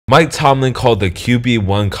Mike Tomlin called the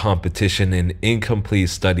QB1 competition an incomplete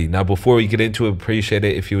study. Now, before we get into it, appreciate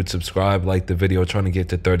it if you would subscribe, like the video, trying to get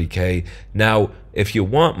to 30K. Now, if you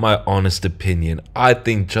want my honest opinion, I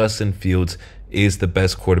think Justin Fields is the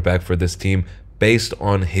best quarterback for this team based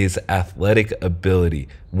on his athletic ability.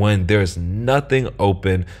 When there's nothing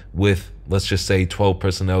open with, let's just say, 12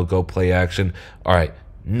 personnel, go play action. All right,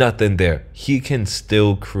 nothing there. He can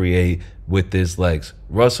still create with his legs.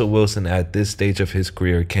 Russell Wilson at this stage of his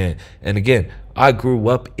career can't. And again, I grew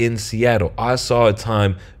up in Seattle. I saw a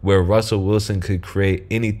time where Russell Wilson could create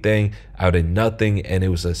anything out of nothing, and it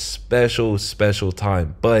was a special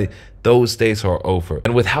time. But those days are over.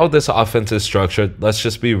 And with how this offense is structured, let's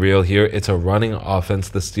just be real here. It's a running offense.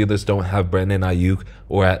 The Steelers don't have Brandon Ayuk,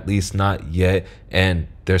 or at least not yet. And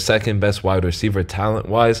their second best wide receiver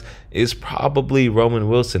talent-wise is probably Roman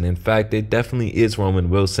Wilson. In fact, it definitely is Roman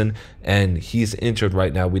Wilson, and he's injured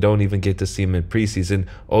right now. We don't even get to see him in preseason.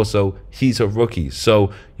 Also, he's a rookie,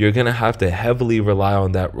 so you're going to have to heavily rely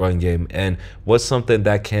on that run game. And what's something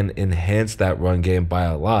that can enhance that run game by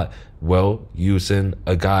a lot? Well, using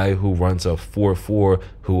a guy who runs a 4.4,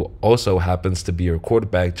 who also happens to be your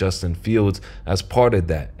quarterback, Justin Fields, as part of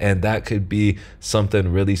that. And that could be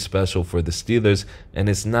something really special for the Steelers. And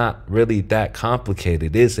it's not really that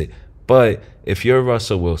complicated, is it? But if you're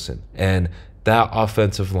Russell Wilson and that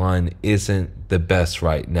offensive line isn't the best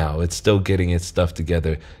right now, it's still getting its stuff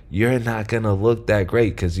together, you're not going to look that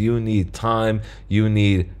great because you need time. You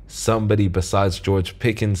need somebody besides George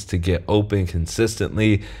Pickens to get open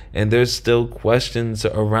consistently. And there's still questions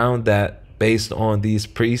around that based on these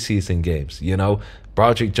preseason games. You know,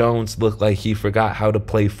 Broderick Jones looked like he forgot how to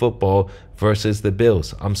play football versus the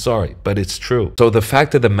Bills. I'm sorry, but it's true. So the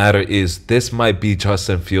fact of the matter is, this might be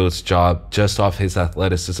Justin Fields' job just off his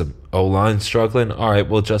athleticism. O-line struggling? All right,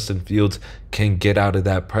 well, Justin Fields can get out of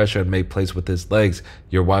that pressure and make plays with his legs.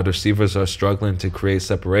 Your wide receivers are struggling to create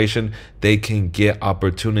separation. They can get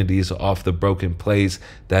opportunities off the broken plays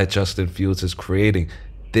that Justin Fields is creating.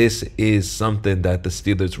 This is something that the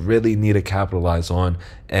Steelers really need to capitalize on,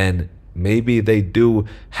 and maybe they do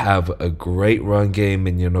have a great run game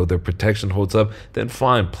and, you know, their protection holds up, then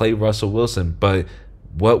fine, play Russell Wilson. But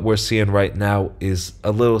what we're seeing right now is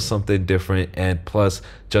a little something different. And plus,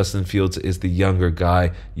 Justin Fields is the younger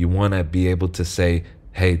guy. You want to be able to say,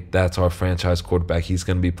 hey, that's our franchise quarterback. He's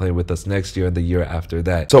going to be playing with us next year and the year after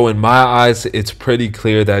that. So in my eyes, it's pretty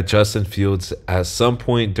clear that Justin Fields, at some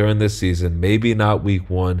point during this season, maybe not week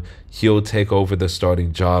 1, he'll take over the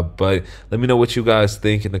starting job. But let me know what you guys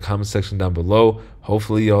think in the comment section down below.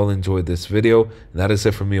 Hopefully y'all enjoyed this video. And that is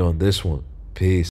it for me on this one. Peace.